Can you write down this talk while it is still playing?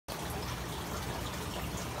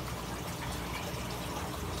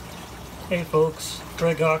Hey folks,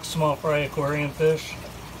 Greg Hawk, small fry aquarium fish.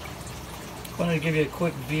 Wanted to give you a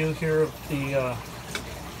quick view here of the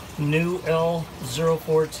new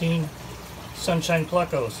L014 sunshine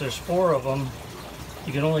plecos. There's 4 of them.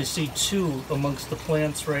 You can only see 2 amongst the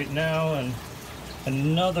plants right now, and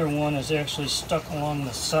another one is actually stuck along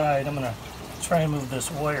the side. I'm gonna try and move this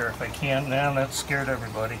wire if I can. Now that scared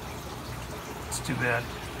everybody. It's too bad.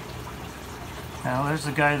 Now there's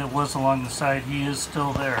the guy that was along the side. He is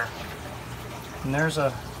still there. And there's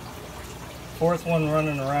a 4th one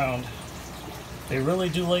running around. They really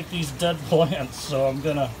do like these dead plants, so I'm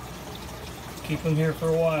gonna keep them here for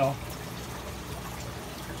a while.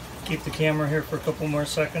 Keep the camera here for a couple more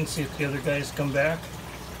seconds, see if the other guys come back.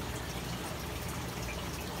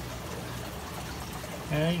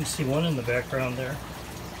 And you can see one in the background there.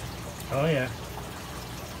 Oh yeah.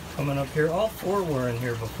 Coming up here. All 4 were in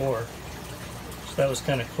here before. So that was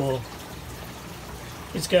kind of cool.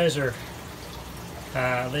 These guys are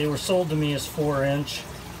they were sold to me as 4-inch.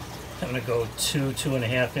 I'm gonna go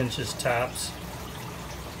 2.5 inches tops.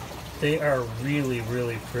 They are really,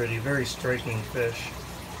 really pretty, very striking fish.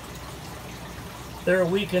 They're a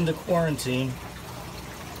week into quarantine.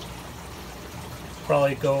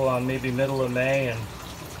 Probably go maybe middle of May, and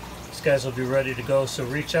these guys will be ready to go. So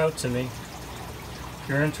reach out to me if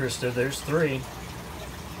you're interested. There's 3.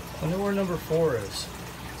 Wonder where number 4 is.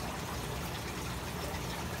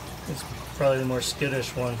 It's probably the more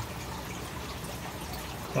skittish one.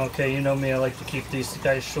 Okay, you know me, I like to keep these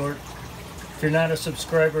guys short. If you're not a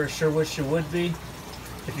subscriber, I sure wish you would be.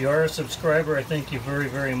 If you are a subscriber, I thank you very,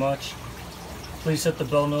 very much. Please hit the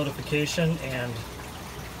bell notification, and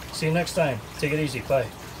see you next time. Take it easy. Bye.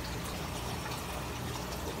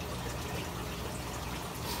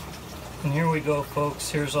 And here we go, folks.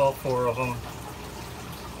 Here's all 4 of them.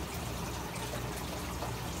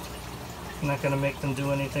 I'm not going to make them do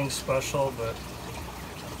anything special, but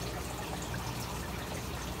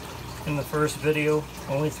in the first video,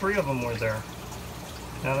 only 3 of them were there.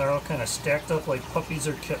 Now they're all kind of stacked up like puppies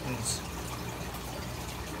or kittens.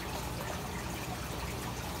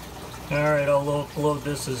 Alright, I'll upload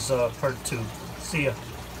this as part 2. See ya.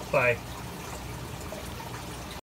 Bye.